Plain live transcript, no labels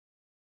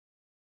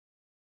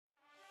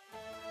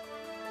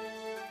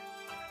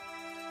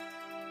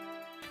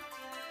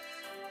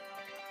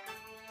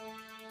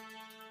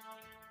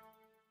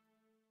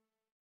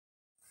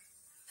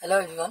Hello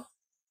everyone,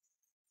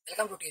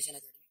 welcome to TSN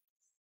Academy.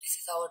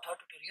 This is our third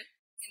tutorial.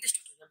 In this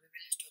tutorial, we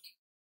will study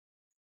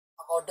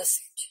about the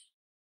switch.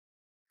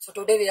 So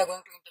today we are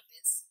going to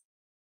interface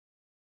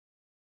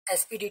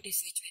SPDT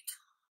switch with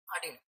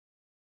Arduino.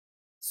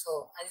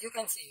 So as you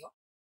can see here,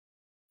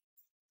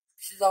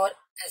 this is our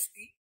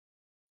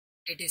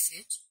SPDT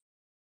switch,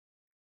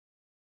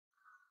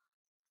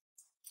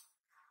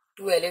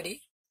 2 LED,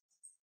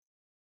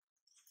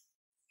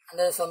 and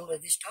there are some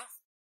resistors,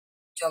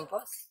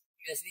 jumpers,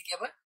 USB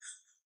cable,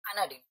 and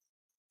Arduino.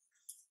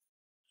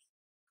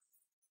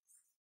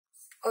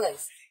 Okay,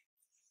 guys.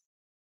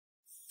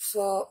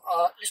 So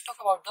let's talk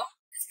about the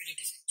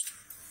SPDT switch.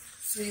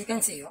 So you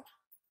can see here,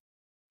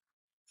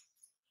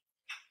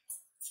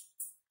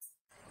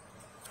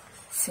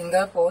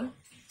 single pole,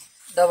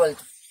 double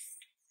throw,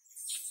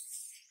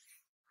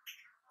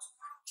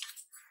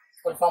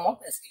 full form of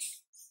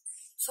SPDT.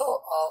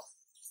 So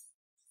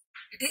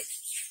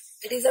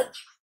it is a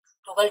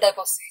toggle type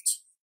of switch.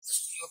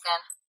 Just you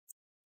can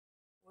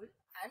pull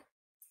and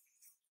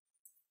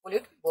pull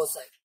it both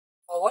sides,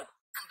 forward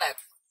and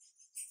backward.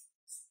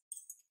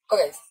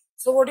 Okay,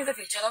 so what is the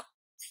feature of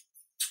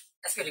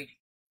SPDT?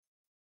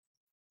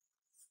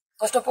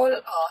 First of all,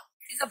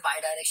 it is a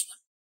bi-directional,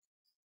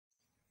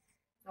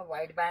 a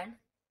wide band.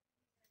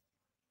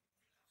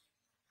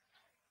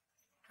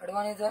 Third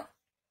one is a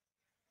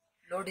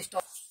low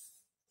distort.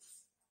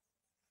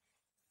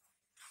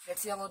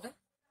 Let's see about the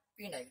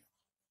pin diagram.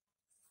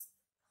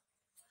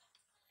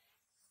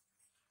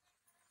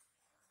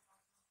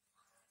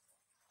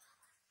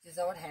 This is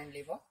our hand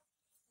lever.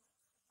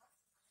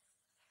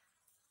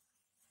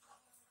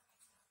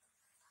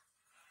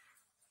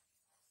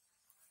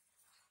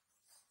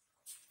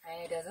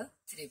 And it has a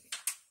 3 pin.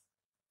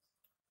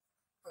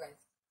 Okay,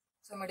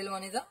 so middle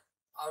one is the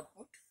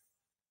output.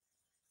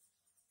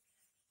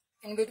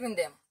 In between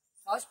them,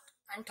 first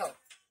and third,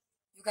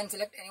 you can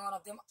select any one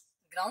of them,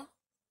 ground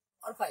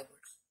or 5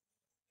 volt.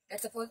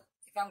 Let's suppose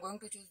if I am going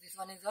to choose this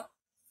one is a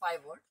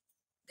 5 volt,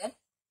 then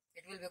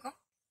it will become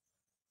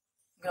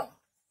ground.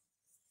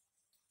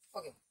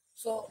 Okay,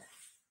 so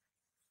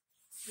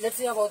let's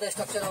see about the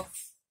structure of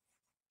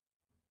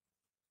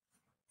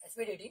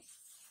SPDT.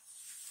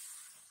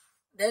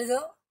 There is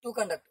a 2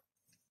 conductor.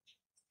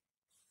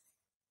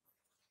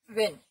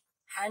 When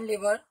hand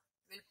lever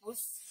will push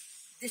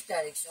this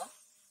direction,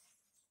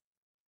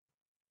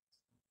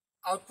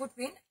 output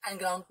pin and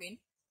ground pin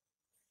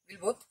will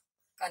both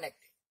connect.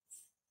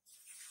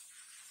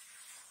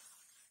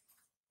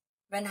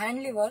 When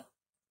hand lever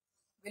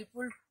will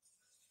pull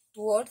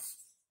towards,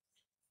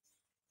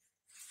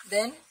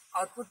 then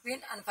output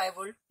pin and 5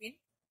 volt pin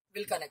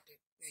will connect it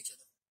to each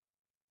other.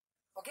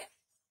 Okay.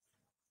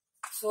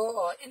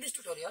 So in this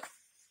tutorial,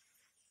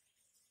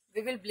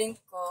 we will blink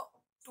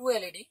 2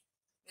 LED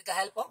with the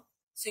help of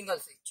single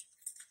switch.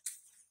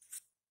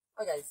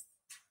 Okay guys,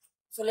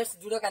 so let's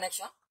do the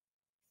connection.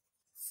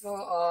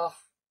 So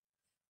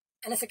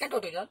in the second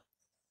tutorial,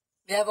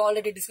 we have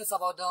already discussed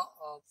about the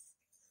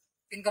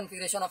pin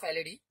configuration of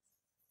LED.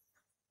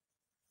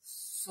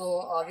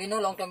 So we know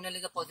long terminal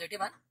is a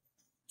positive and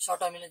short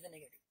terminal is a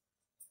negative.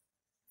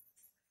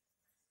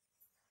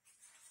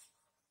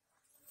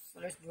 So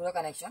let's do the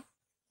connection.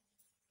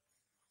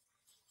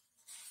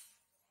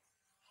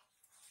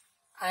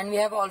 And we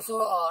have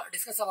also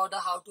discussed about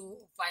how to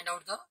find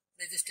out the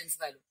resistance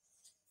value.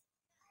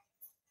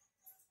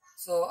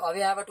 So we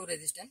have a 2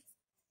 resistance.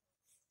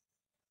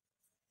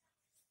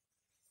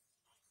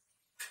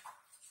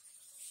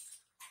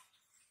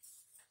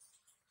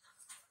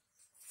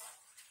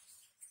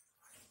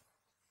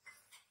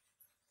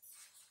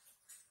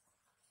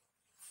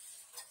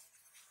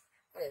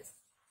 Yes.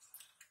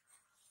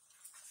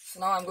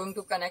 So now I am going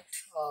to connect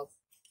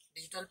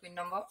digital pin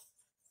number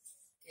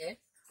 8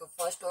 to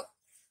first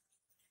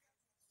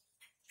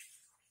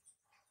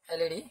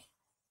LED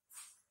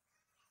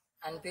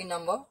and pin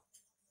number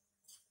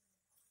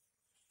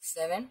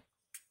 7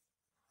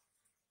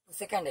 to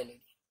second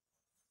LED.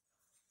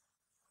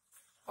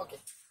 Okay.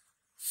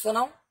 So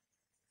now,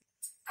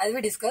 as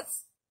we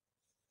discussed,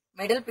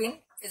 middle pin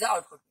is the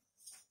output pin.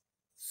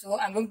 So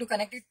I am going to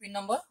connect it pin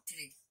number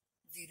 3.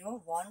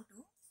 0, 1,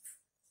 2,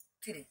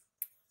 3.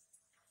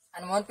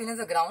 And one pin is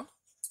the ground.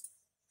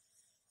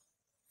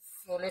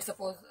 So let's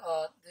suppose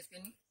this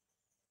pin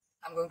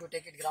I am going to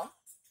take it ground,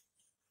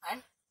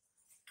 and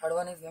third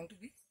one is going to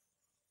be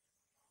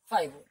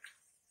 5 volt.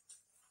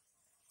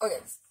 Okay,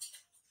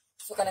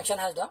 so connection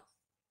has done.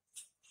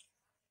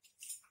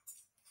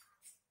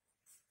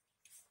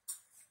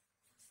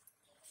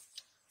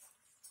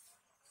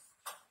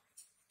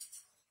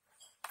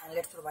 And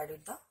let's provide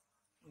it the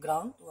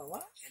ground to our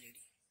LED.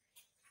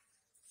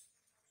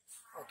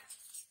 Okay,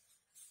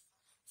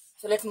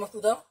 so let's move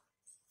to the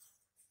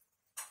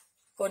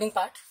coding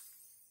part.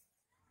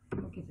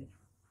 Okay, sir.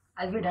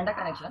 As we done the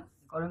connection,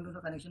 according to the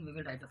connection, we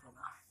will write the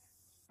program.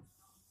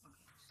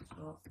 Okay,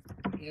 so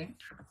 8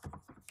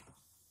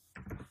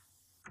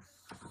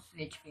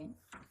 switch pin.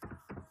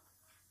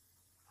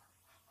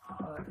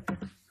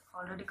 It's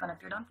already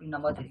connected on pin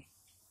number 3.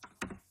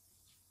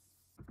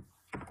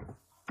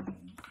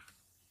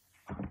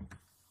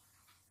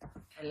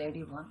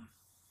 LED 1,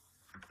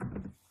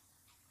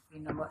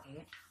 pin number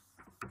 8,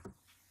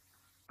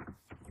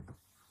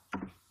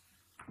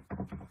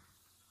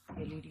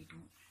 LED 2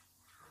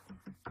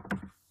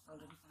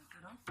 already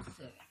connected on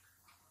 7.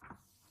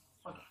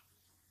 Okay.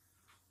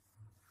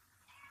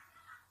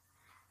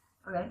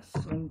 Alright,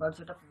 so in bird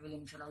setup we will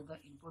initialize the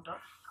input or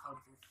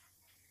output.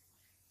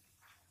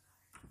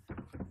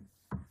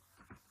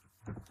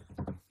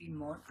 Pin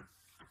mode,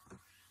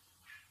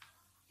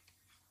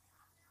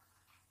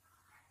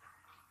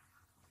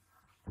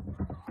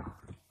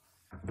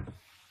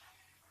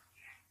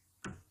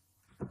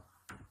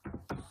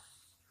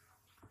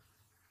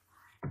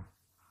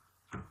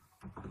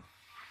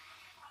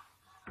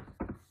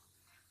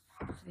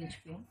 switch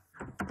pin,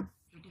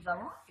 it is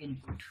our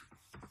input.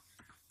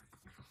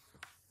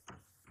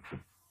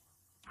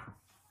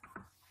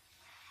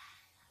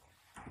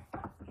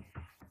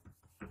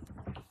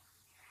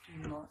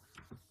 Pin mode,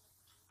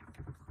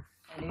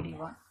 LED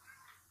 1,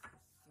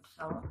 it's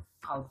our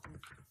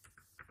output.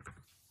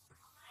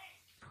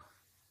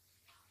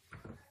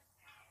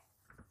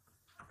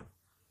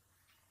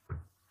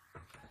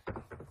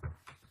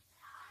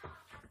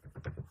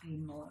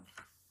 Pin mode,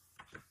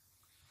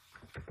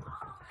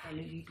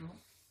 LED 2,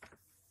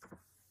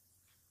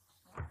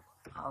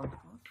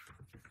 output.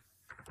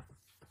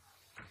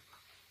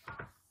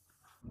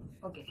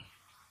 Okay,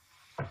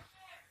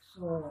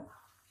 so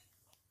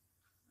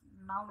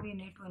now we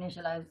need to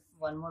initialize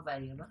one more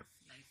variable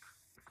like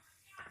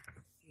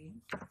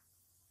int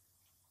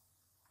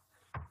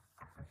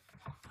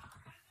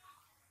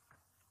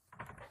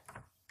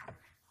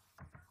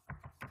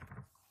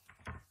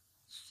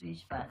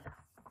switch value.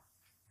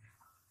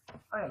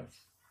 Alright,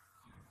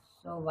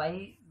 so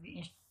why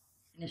we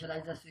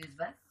initialize the switch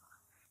value?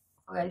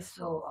 Alright,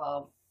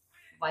 so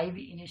why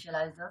we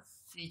initialize the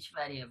switch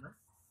variable?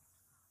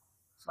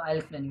 So I'll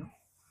explain you.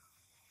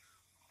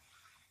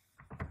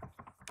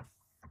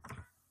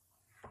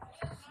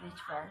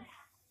 Switch value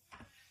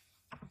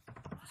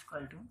is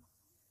equal to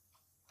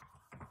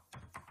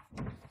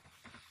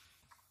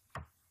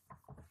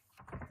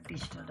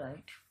digital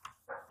write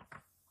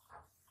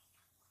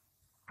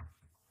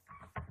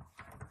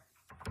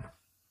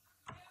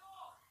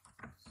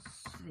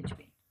switch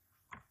pin.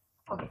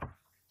 Okay,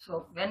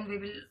 so when we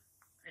will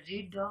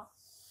read the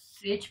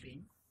switch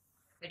pin,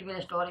 it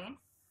will store in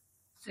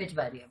switch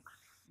variable.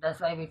 That's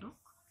why we took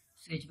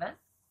switch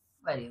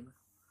variable.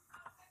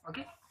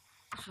 Okay,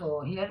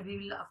 so here we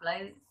will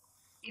apply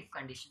if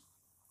condition.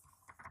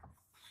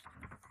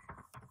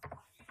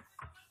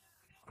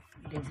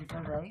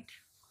 Digital write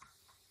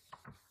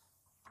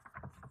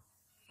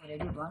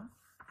LED 1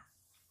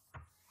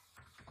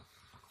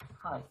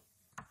 high.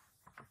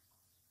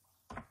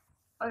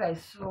 Alright,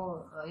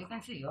 so you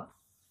can see here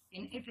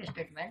in if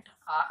statement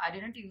I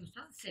didn't use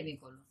the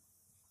semicolon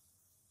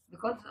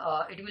because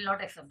it will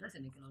not accept the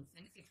semicolon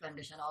in if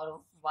condition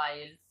or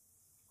while.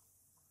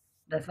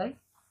 That's why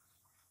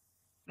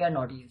we are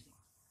not using.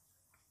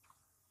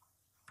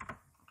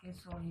 Okay,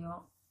 so here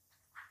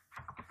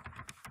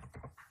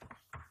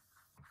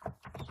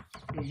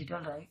digital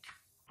write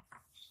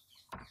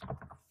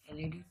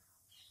LED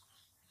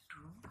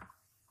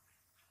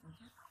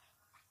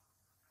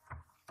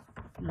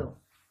 2 low.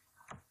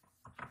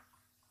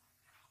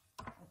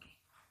 Okay,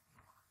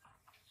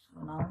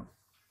 so now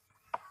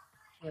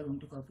we are going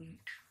to copy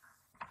it,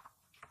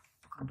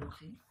 Ctrl C,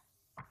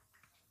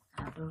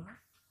 Ctrl.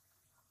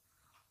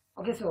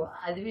 Okay, so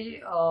as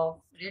we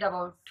read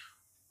about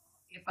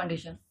if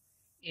condition,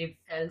 if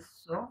else,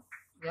 so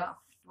we have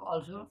to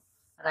also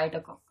write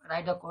the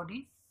code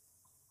in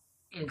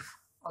else.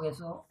 Okay,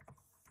 so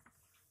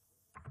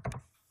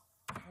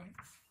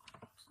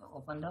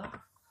open the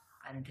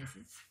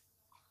parenthesis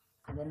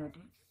and then it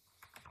will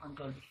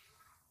Ctrl V.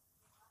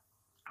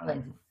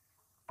 Okay,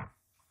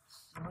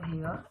 so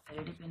here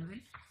LED pin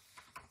will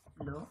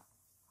low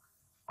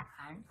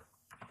and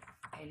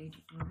LED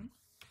 2 will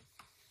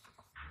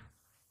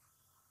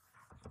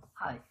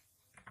high.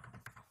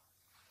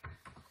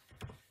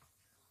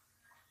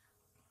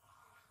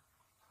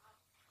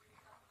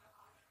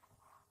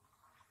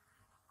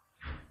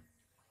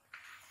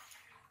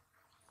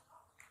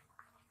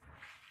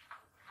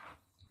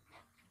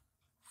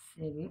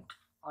 Save it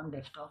on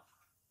desktop.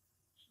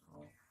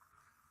 So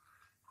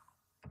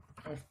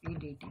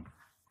SPDT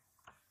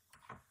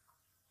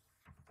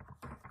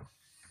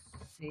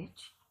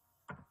switch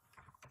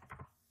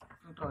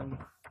tutorial.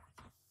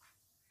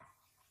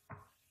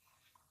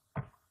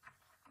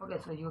 Okay,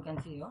 so you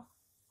can see here.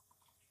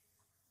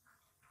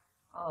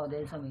 Oh,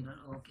 there is a mirror.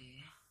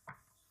 Okay,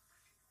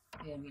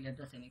 here we left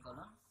the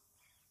semicolon.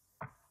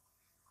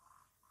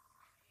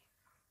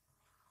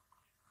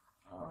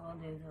 Oh,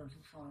 there is also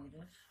some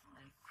errors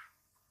like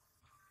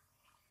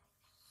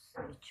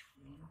switch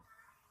pin,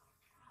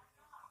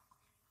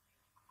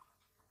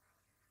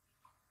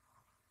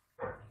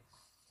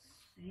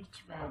 switch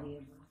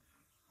variable.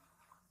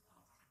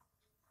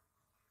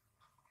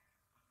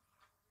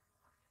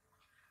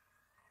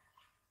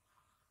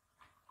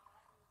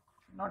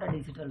 Not a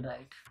digital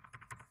write.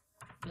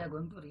 We are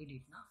going to read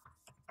it now.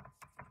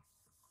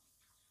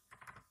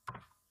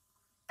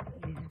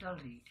 little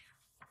read.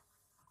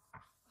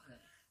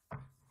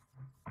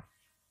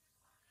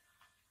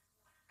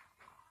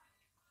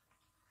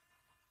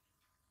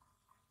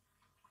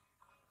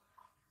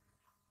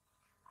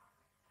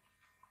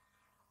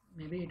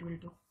 Maybe it will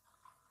take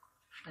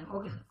time.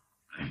 Okay, sir.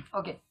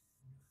 Okay,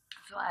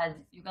 so as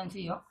you can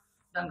see here,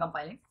 done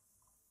compiling,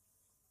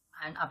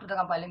 and after the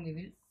compiling we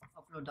will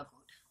upload the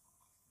code.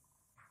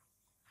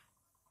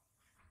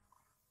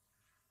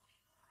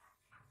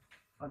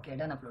 Okay,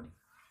 done uploading.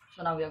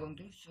 So now we are going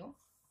to show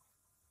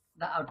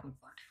the output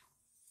part.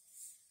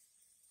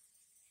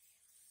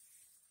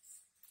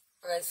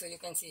 Okay, so you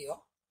can see here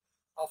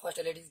our first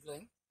LED is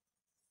glowing.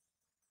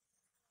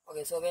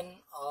 Okay, so when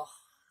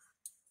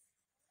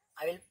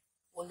I will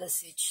pull the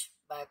switch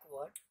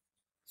backward,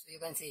 so you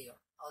can see here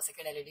our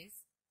second LED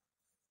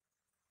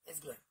is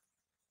glowing,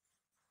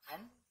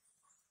 and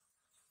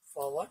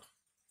forward,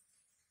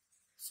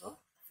 so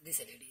this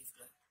LED is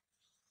glowing.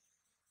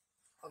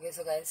 Okay,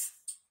 so guys,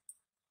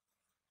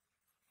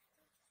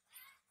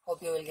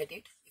 hope you will get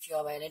it. If you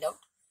have any doubt,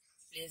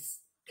 please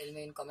tell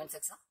me in comment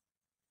section.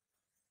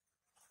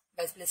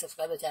 Guys, please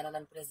subscribe the channel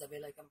and press the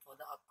bell icon for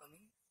the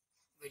upcoming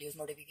videos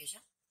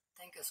notification.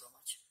 Thank you so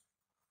much.